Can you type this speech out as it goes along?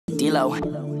D-Lo,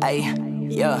 ayy,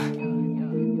 yeah,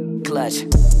 clutch.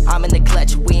 I'm in the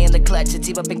clutch, we in the clutch,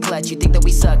 it's up in clutch. You think that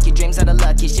we suck, your dreams are the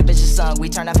luck, your ship is just sung, we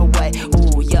turn off away.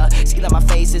 Ooh, yeah, see that my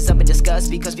face is up in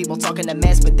disgust because people talking a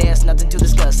mess, but there's nothing to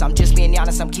discuss. I'm just being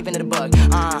honest, I'm keeping it a bug.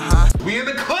 We in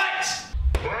the clutch!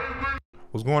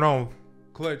 What's going on,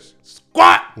 Clutch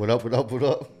Squad? What up, what up, what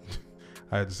up?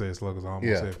 I had to say it slow because I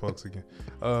almost said fucks again.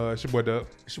 It's your boy Dub.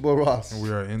 It's your boy Ross. And we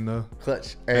are in the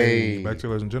clutch. Hey. Back to you,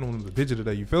 ladies and gentlemen, the video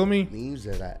today. You feel me? Memes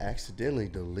that I accidentally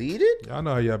deleted? Y'all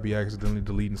know how y'all be accidentally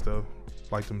deleting stuff.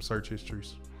 Like them search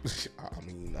histories. I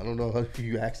mean, I don't know if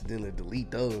you accidentally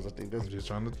delete those. I think that's just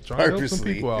trying to help some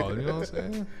people out. You know what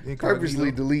I'm saying?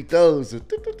 Purposely delete those.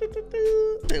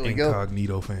 There we go.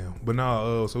 Incognito fam. But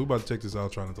now, so we about to check this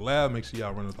out. Trying not to laugh. Make sure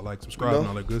y'all run up the like, subscribe, and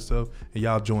all that good stuff. And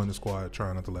y'all join the squad.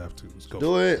 Trying not to laugh too. Let's go.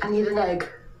 Do it. I need an egg.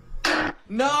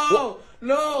 No,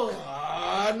 no,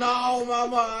 no,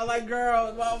 mama. I like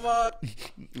girls, mama.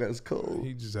 That's cool.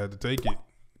 He just had to take it.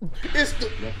 It's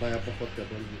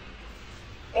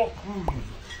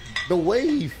the way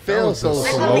he fell so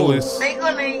slow. It's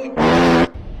a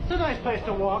nice place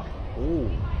to walk. Ooh.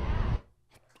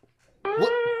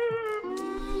 What?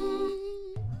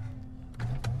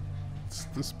 It's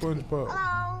the SpongeBob.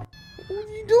 What are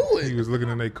you doing? He was looking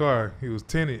in their car. He was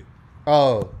tinted.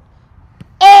 Oh.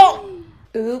 Oh!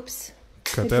 Oops.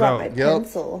 Cut that out. My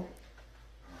pencil.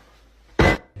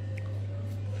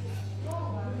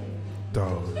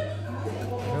 Dog. What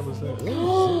the hell is that?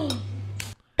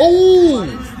 Oh!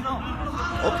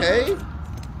 Okay.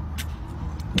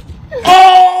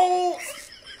 Oh!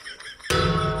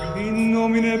 In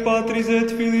nomine Patris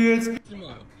et Filii et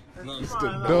It's the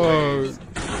dog.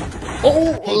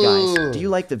 Oh! Hey guys, do you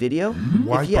like the video?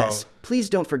 If yes, please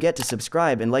don't forget to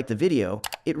subscribe and like the video.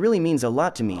 It really means a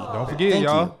lot to me. Don't forget,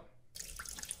 y'all.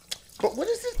 But what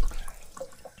is it?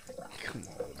 Come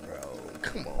on, bro.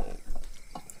 Come on.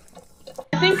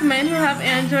 I think men who have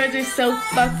androids are so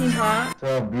fucking hot. What's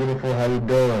up, beautiful? How you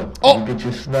doing? Oh! You get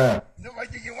your snap.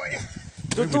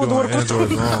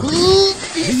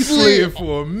 He slid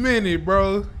for a minute,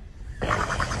 bro.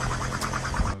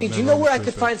 Do you know where I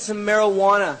could find some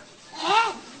marijuana?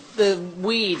 The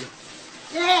weed.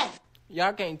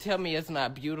 Y'all can't tell me it's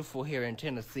not beautiful here in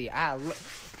Tennessee. I'm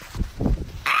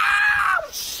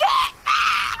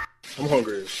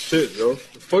hungry as shit, yo.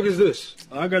 The fuck is this?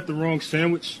 I got the wrong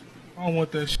sandwich. I don't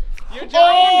want that shit. Your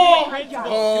job is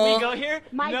Can we go here?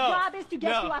 My job is to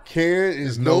get you up. Karen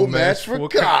is no match for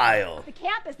Kyle. The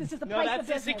campus, this is the place of business.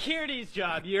 That's the security's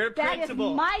job. You're a That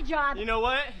principal. is my job. You know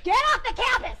what? Get off the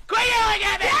campus! Quit yelling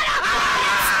at me!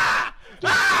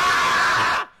 Get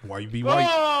off! Why you be white?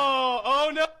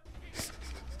 Oh no!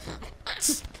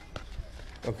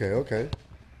 Okay, okay.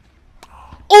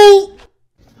 Oh!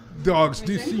 Dogs,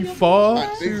 did she fall? I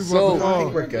think so. I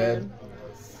think we're good.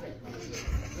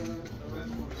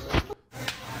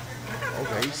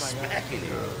 Okay, he's smacking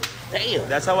it. Damn.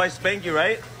 That's how I spank you,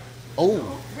 right?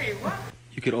 Oh.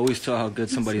 You could always tell how good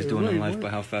somebody's doing in life by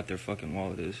how fat their fucking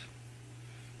wallet is.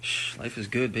 Shh, life is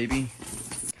good, baby.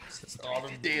 All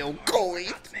them damn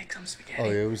coins. Make some spaghetti.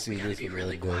 Oh yeah, we see this Be one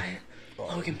really good. quiet. Oh,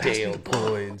 Logan, pass me the damn ball.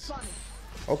 coins.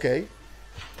 Okay.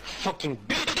 Fucking.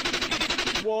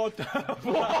 What the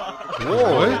fuck?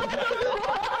 Whoa.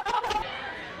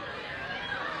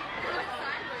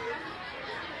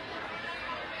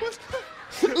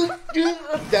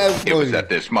 That's It was at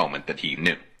this moment that he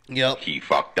knew. Yep. He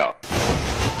fucked up.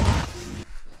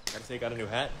 Gotta say, got a new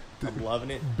hat. I'm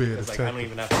loving it. Bit Because like, I don't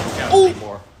even have to look out Oh.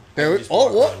 anymore. There Just oh,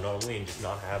 walk what? around normally and just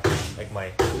not have like my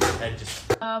head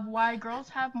just. Of why girls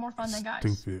have more fun than guys.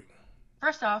 Stupid.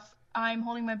 First off, I'm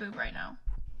holding my boob right now.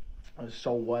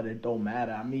 So what? It don't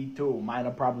matter. Me too. Mine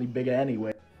are probably bigger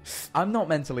anyway. I'm not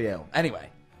mentally ill. Anyway.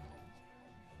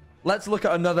 Let's look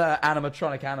at another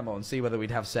animatronic animal and see whether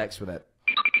we'd have sex with it.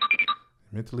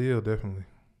 Mentally ill, definitely.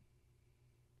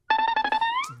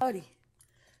 Buddy,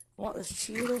 what was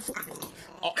Cheetos?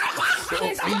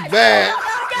 He's bad.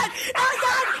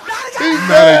 He's Not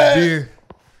bad. again.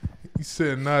 He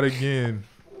said not again.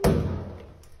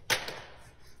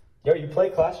 Yo, you play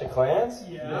Clash of Clans?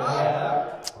 Yeah.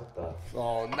 What the?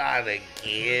 Oh, not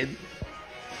again.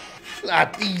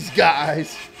 Not these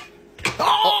guys.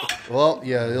 Oh. Well,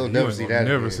 yeah, they'll never see that.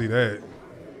 Never see that.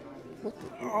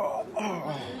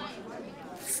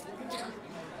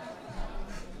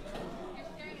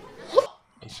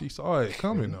 She saw it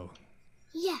coming though.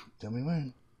 Yeah. Tell me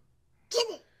when. Get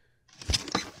it.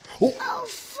 Oh,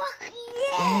 Fuck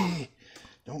yeah. hey.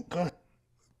 Don't cut.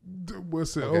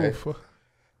 What's it? Okay. Oh, fuck.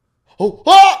 Oh,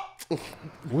 ah!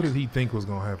 What did he think was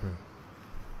gonna happen?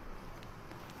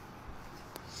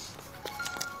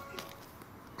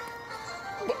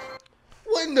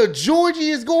 What in in the Georgie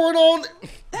is going on?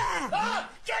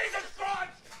 Jesus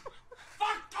Christ!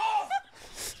 Fuck off!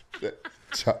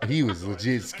 He was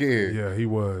legit scared. Yeah, he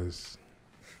was.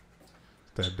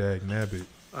 That dag nabbit.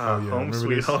 Oh, yeah. Home Remember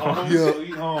sweet this? home. Yeah.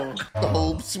 Sweet home.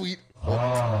 Home sweet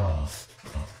home.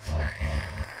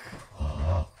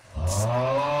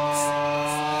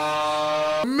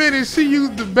 The minute she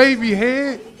used the baby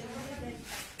head.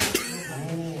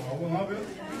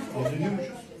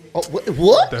 Oh,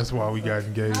 what? That's why we got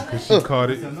engaged, because she caught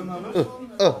it.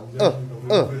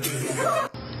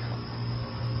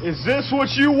 Is this what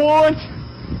you want?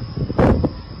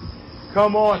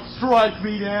 Come on, strike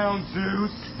me down,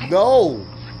 Zeus. No.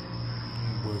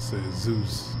 Boy said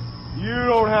Zeus. You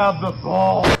don't have the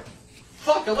ball.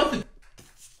 Fuck, I left it.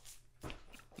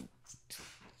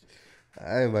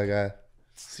 Hey, my guy.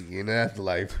 See you in the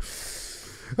afterlife.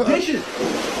 Dishes.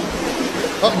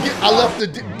 I left the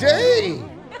dang.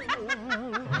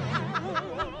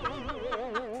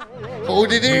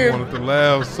 Hold it He in. wanted to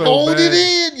laugh so Hold bad. it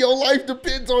in. Your life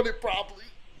depends on it, probably.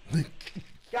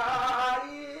 Got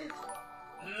it.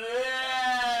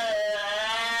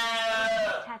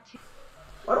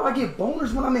 Why do I get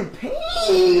boners when I'm in pain?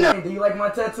 Do you like my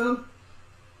tattoo?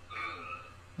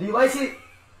 Do you like it?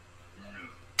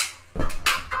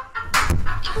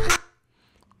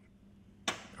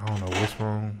 I don't know what's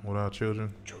wrong with our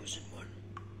children. Chosen one.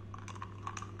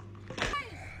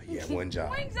 Yeah, one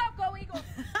job. Wings up, go Eagles.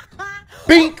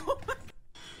 Bink.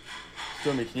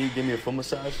 Stormy, can you give me a foot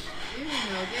massage? You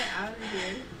know, get out of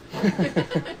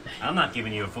here. I'm not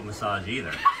giving you a foot massage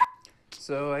either.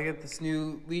 So I got this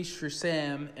new leash for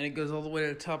Sam, and it goes all the way to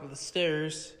the top of the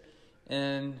stairs,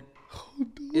 and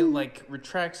it like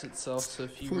retracts itself. So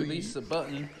if you release the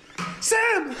button,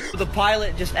 Sam! The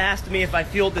pilot just asked me if I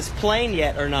fueled this plane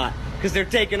yet or not, because they're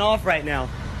taking off right now.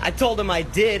 I told him I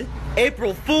did.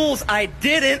 April Fools, I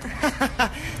didn't.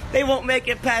 They won't make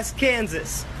it past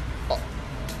Kansas.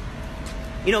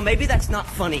 You know, maybe that's not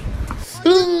funny.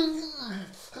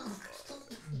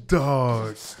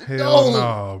 Dog. Hell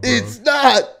no, bro. It's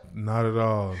not. Not at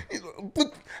all.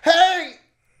 But, hey!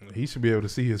 He should be able to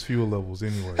see his fuel levels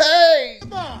anyway. Hey!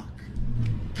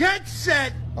 Get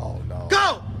set. Oh, no.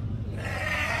 Go!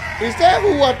 Is that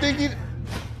who I think it...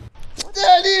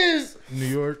 That is... New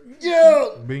York? Yeah.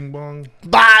 Bing Bong?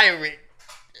 Byron.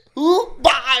 Who?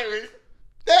 Byron.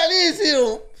 That is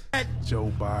him.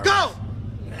 Joe Byron. Go!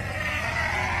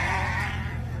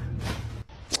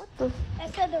 I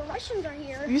said the Russians are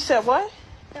here. You said what?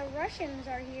 The Russians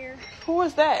are here. Who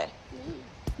was that? Me.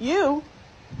 You?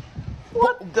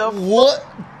 What the? What?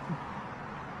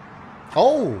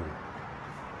 Oh.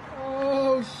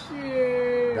 Oh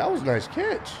shit! That was a nice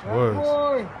catch. Was.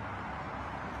 Boy.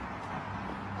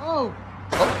 Oh.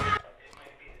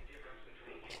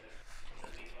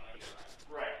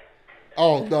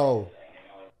 Oh, no.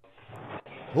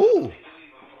 Ooh.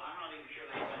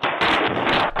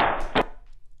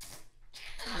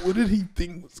 What did he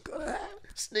think was gonna happen?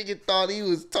 This nigga thought he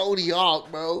was Tony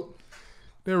Hawk, bro.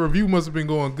 That review must have been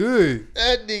going good.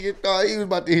 That nigga thought he was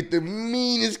about to hit the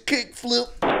meanest kickflip.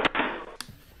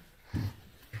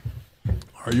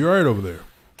 Are you alright over there?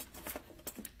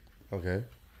 Okay.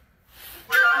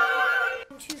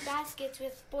 2 baskets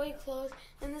with boy clothes,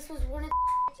 and this was one of the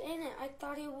in it. I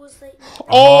thought it was like.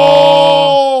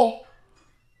 Oh!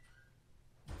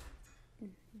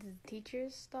 Did the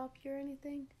teachers stop you or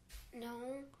anything? No.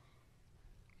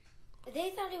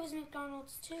 They thought it was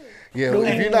McDonald's too. Yeah, well,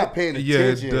 if you're not paying attention.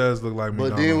 Yeah, it does look like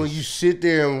McDonald's. But then when you sit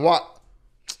there and watch.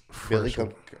 Billy,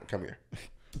 come here.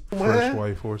 Fresh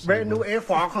white horse. Brand new air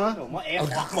fork, huh?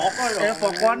 Air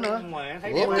fork one nữa.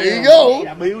 Well, there you go.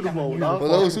 For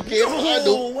those who can't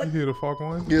handle. You hear the Falk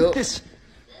one? Yep.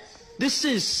 This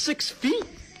is 6 feet.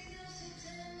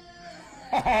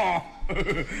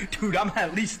 Dude, I'm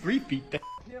at least 3 feet.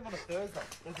 On a Thursday.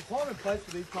 There's a time and place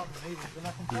for these type of meetings, and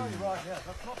I can tell you right now,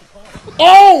 that's not the time.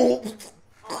 Oh!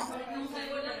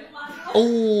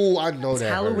 Oh, I know It's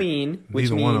that. Halloween, which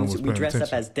Neither one of them means was we paying dress up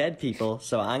attention. as dead people.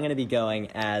 So I'm gonna be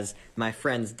going as my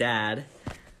friend's dad.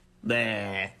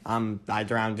 Bleh, I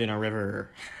drowned in a river.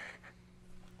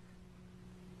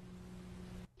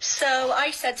 So I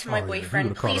said to my Oh, yeah, he boyfriend,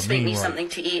 would've caught please a make me mean right. something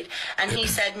to eat. And he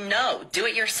said, no, do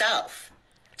it yourself.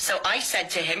 So I said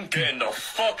to him, get in the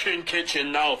fucking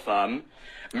kitchen now, fam.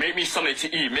 Make me something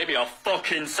to eat. Maybe a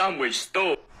fucking sandwich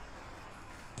stove.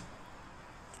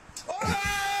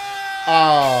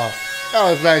 Oh, that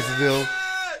was nice to do.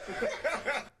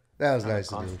 That was nice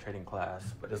to do. Concentrating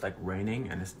class, but it's like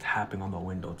raining and it's tapping on the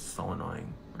window. It's so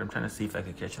annoying. But I'm trying to see if I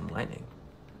could catch some lightning.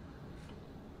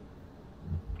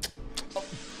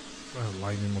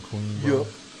 Lightning McQueen. Bro. Yup.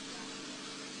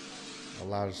 A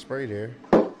lot of spray there.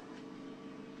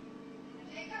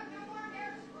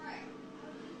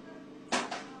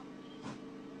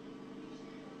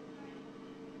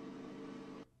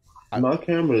 My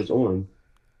camera is on.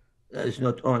 It's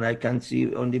not on. I can't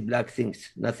see only black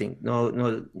things. Nothing.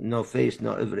 No face.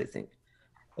 No everything.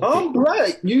 Okay. I'm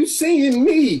black. You seeing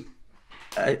me?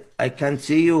 I can't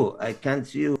see you. I can't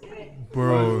see you.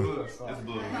 Bro. It's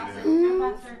blue.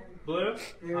 Blue?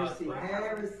 Heresy.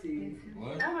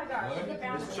 What? Oh my gosh. What?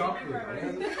 It's chocolate. We're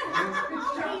having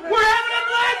a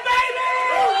black baby!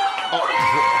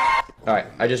 Alright,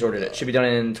 I just ordered it. Should be done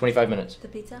in 25 minutes. The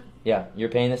pizza? Yeah, you're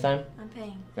paying this time? I'm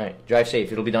paying. Alright, drive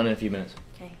safe. It'll be done in a few minutes.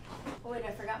 Okay. Oh wait,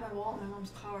 I forgot my wallet in my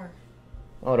mom's car.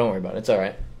 Oh, don't worry about it. It's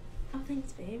alright. Oh,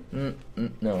 thanks, babe.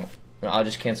 No, I'll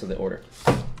just cancel the order.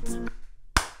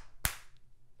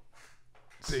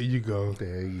 There you go.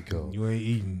 There you go. You ain't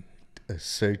eating.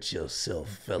 Assert yourself,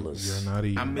 fellas. You're not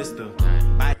eating. I missed them.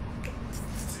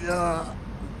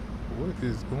 What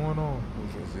is going on?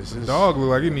 The dog look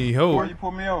like he need help. Why you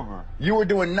pull me over? You were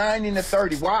doing 90 to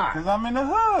 30. Why? Because I'm in the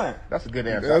hood. That's a good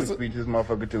answer. I'll speak to this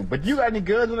motherfucker too. But you got any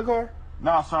guns in the car?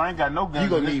 No, sir, I ain't got no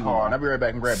guns in this car. I'll be right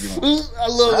back and grab you one. I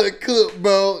love that clip,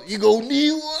 bro. You gonna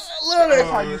need one. I love that. That's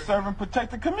how you serve and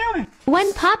protect the community.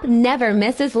 One Pop never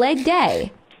misses leg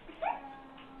day.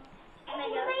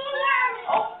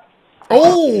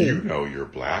 Oh! You know you're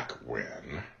black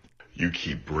when you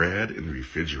keep bread in the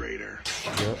refrigerator.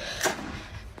 Yep.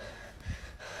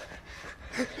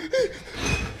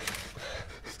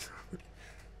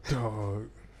 Dog.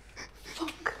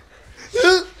 Fuck.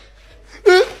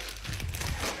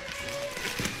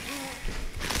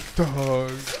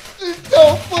 Dog. It's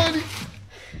so funny.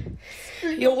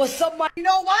 Yo, what's up, you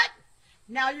know what?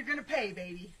 Now you're gonna pay,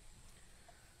 baby.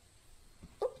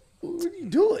 What are you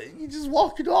doing? You just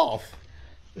walking off.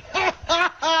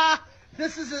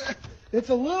 It's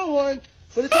a little one,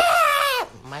 but it's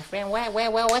My friend,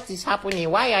 what is happening?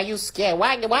 Why are you scared?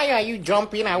 Why are you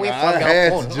jumping away from your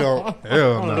had phone? to jump.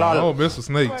 Hell no. I don't mess with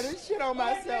snakes. this shit on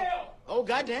myself. Oh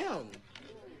goddamn!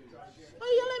 Why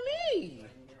you yelling at me?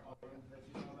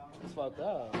 It's fucked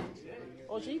up.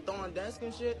 Oh, she throwing desk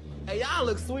and shit. Hey, y'all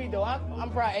look sweet though.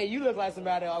 I'm proud. Hey, you look like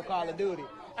somebody off Call of Duty.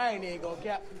 I ain't even gonna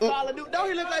cap. Call of Duty. Don't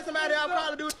he look like somebody off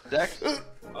Call of Duty? Dex?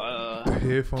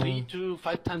 3 to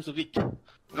 5 times a week.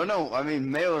 No, I mean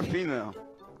male or female.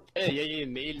 Yeah,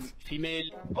 male, female.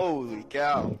 Holy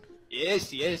cow.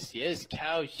 Yes,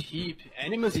 cow, sheep,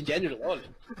 animals in general.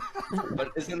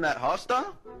 But isn't that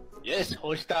hostile? Yes,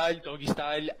 hostile, doggy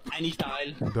style, any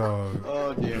style. Dog.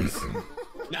 Oh dear.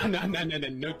 No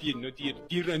dear.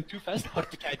 Deer run too fast, hard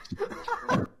to catch.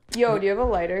 Yo, do you have a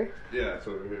lighter? Yeah, it's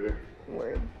over here.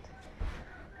 Word.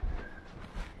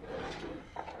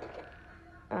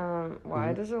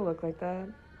 Why does it look like that?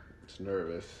 It's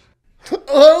nervous.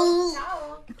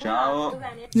 Oh! Ciao.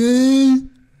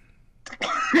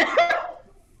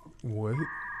 What?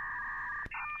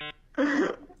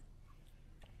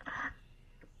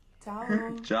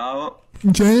 Ciao.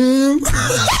 Jam.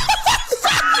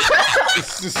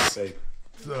 Say,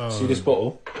 see this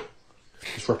bottle?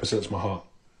 This represents my heart.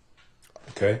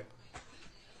 Okay?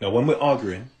 Now, when we're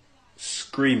arguing,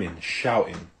 screaming,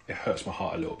 shouting, it hurts my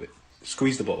heart a little bit.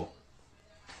 Squeeze the bottle.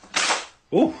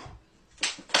 Ooh!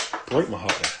 Broke my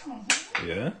heart there.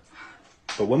 Yeah?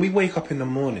 But when we wake up in the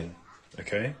morning,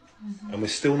 okay, and we're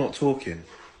still not talking,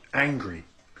 angry,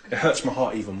 it hurts my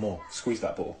heart even more. Squeeze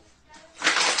that bottle.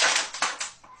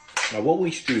 Now, what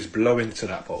we should do is blow into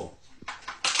that bottle.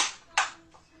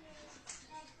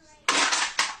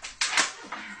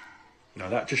 Now,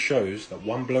 that just shows that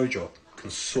one blowjob can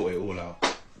sort it all out.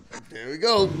 There we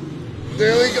go.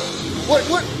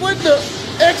 What the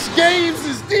X Games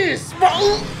is this, bro?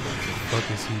 What the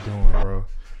fuck is he doing, bro?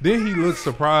 Then he looked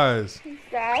surprised.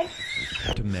 Dad?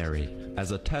 To Mary.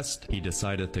 As a test, he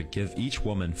decided to give each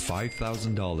woman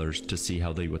 $5,000 to see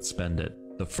how they would spend it.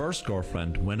 The first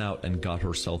girlfriend went out and got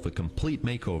herself a complete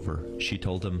makeover. She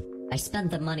told him, I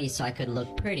spent the money so I could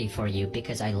look pretty for you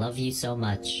because I love you so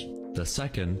much. The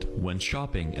second went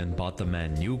shopping and bought the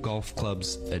man new golf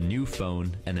clubs, a new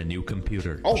phone, and a new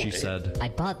computer. She said, I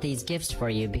bought these gifts for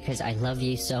you because I love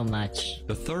you so much.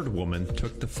 The third woman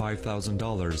took the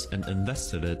 $5,000 and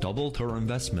invested it, doubled her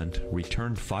investment,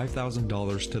 returned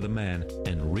 $5,000 to the man,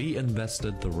 and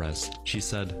reinvested the rest. She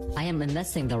said, I am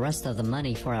investing the rest of the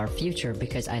money for our future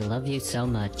because I love you so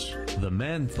much. The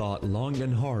man thought long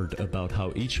and hard about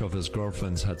how each of his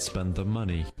girlfriends had spent the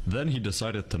money. Then he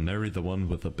decided to marry the one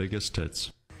with the biggest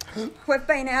tits. We've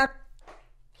been out.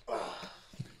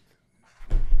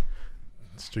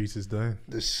 Streets is done.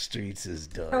 The streets is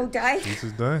done. All day. Streets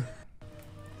is done.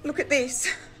 Look at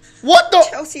this. What the?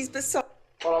 Chelsea's beside.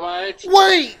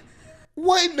 Wait,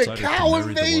 the Decided to cow marry the one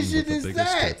invasion with the is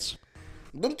biggest that? tits.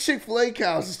 Them Chick-fil-A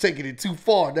cows is taking it too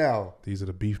far now. These are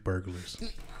the beef burglars.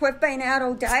 We've been out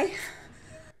all day.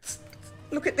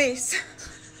 Look at this.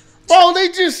 Bro, they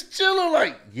just chilling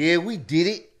like, yeah, we did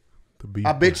it. The beef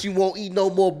I bet you won't eat no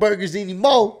more burgers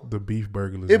anymore. The beef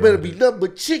burger. It better be nothing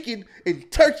but chicken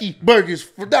and turkey burgers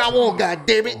from now on,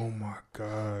 goddammit. Oh my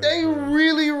God. They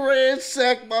really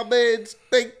ransacked my man's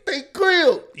they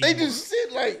grill. They just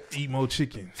sit like, eat more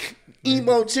chicken. Eat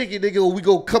more chicken, nigga, we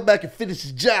gonna come back and finish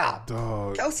the job.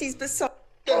 Dog. Kelsey's beside.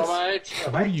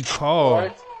 What do you call?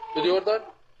 Did you order?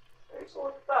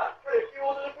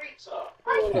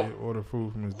 He ordered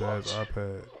food from his dad's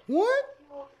iPad. What?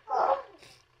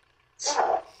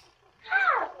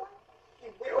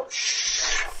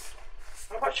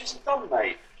 How much has he done,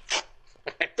 mate?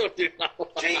 I don't know.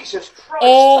 Jesus Christ,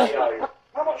 Oh.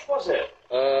 How much was it?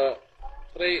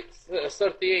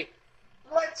 38.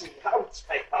 Bloody hell,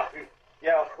 Teo.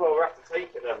 Yeah, well, we'll have to take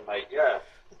it then, mate, yeah.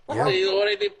 You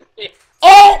already paid.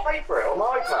 Oh! Pay for it on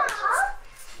my iPad.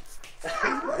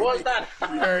 What's that?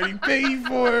 You already paid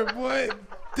for it, boy.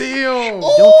 Damn.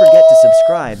 Don't forget to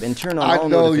subscribe and turn on all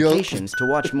notifications to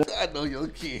watch more. I know your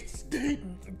kids.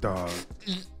 Dog.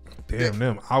 Damn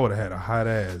them. I would have had a hot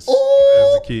ass Ooh.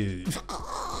 as a kid.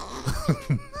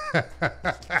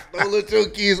 Don't let your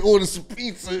kids order some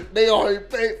pizza. They already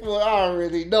paid for it. I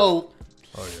already know.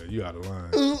 Oh yeah, you out of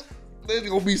line. There's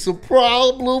gonna be some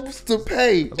problems to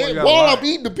pay. And while I'm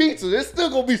eating the pizza, there's still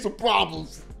gonna be some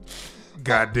problems.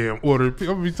 Goddamn order. I'm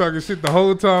gonna be talking shit the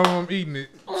whole time I'm eating it.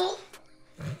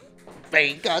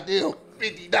 Man, goddamn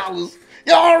 $50.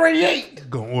 Y'all already ate.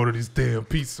 Gonna order this damn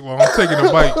pizza while I'm taking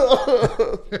a bite.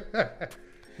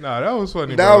 Nah, that was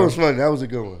funny. That bro. was funny. That was a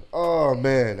good one. Oh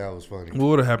man, that was funny. What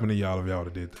would have happened to y'all if y'all would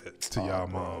have did that to y'all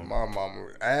mom? My mom,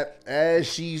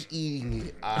 as she's eating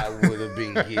it, I would have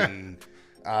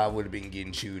been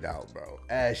getting chewed out, bro.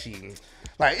 As she,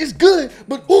 like, it's good,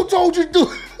 but who told you to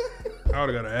do it? I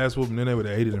would have got an ass whooping, then they would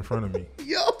have ate it in front of me.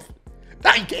 Yup.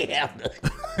 Now you can't have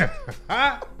nothing.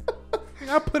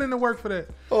 I put in the work for that.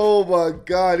 Oh my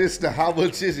God, it's the how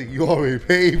much is it? You already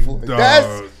paid for it. Dog.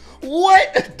 That's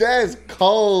what? That's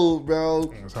cold, bro.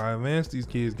 That's how advanced these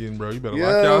kids getting, bro. You better Yeah,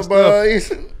 lock y'all bro.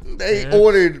 stuff. They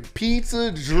ordered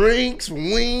pizza, drinks,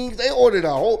 wings. They ordered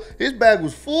a whole. His bag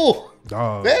was full.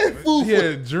 Dog. They had food. He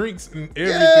had drinks and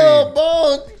everything. Yeah,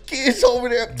 bro. Kids over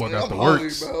there. Boy got the hungry,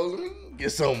 works. bro.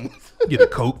 Get some. Get a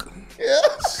Coke. Yeah.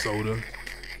 Soda.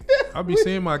 I be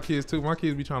seeing my kids too. My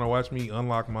kids be trying to watch me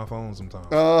unlock my phone sometimes.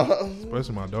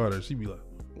 Especially my daughter. She be like,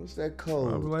 "What's that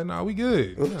code?" I be like, "Nah, we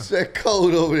good." What's that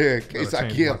code over there in case I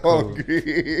get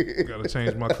hungry? Gotta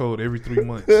change my code every 3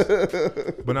 months.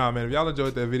 But nah, man, if y'all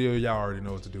enjoyed that video, y'all already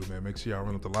know what to do, man. Make sure y'all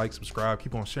run up the like, subscribe,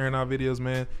 keep on sharing our videos,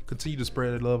 man. Continue to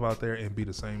spread the love out there and be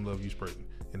the same love you spreading.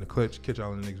 In the clutch, catch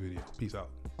y'all in the next video. Peace out.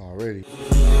 Already.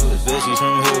 The bitch, she's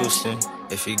from Houston.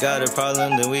 If you got a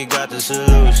problem, then we got the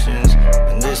solutions.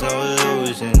 And there's no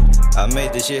illusion. I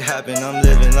made this shit happen, I'm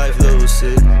living life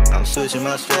lucid. I'm switching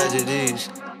my strategies.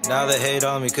 Now they hate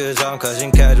on me cause I'm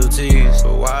causing casualties.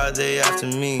 But why are they after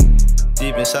me?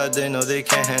 Deep inside they know they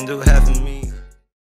can't handle half of me.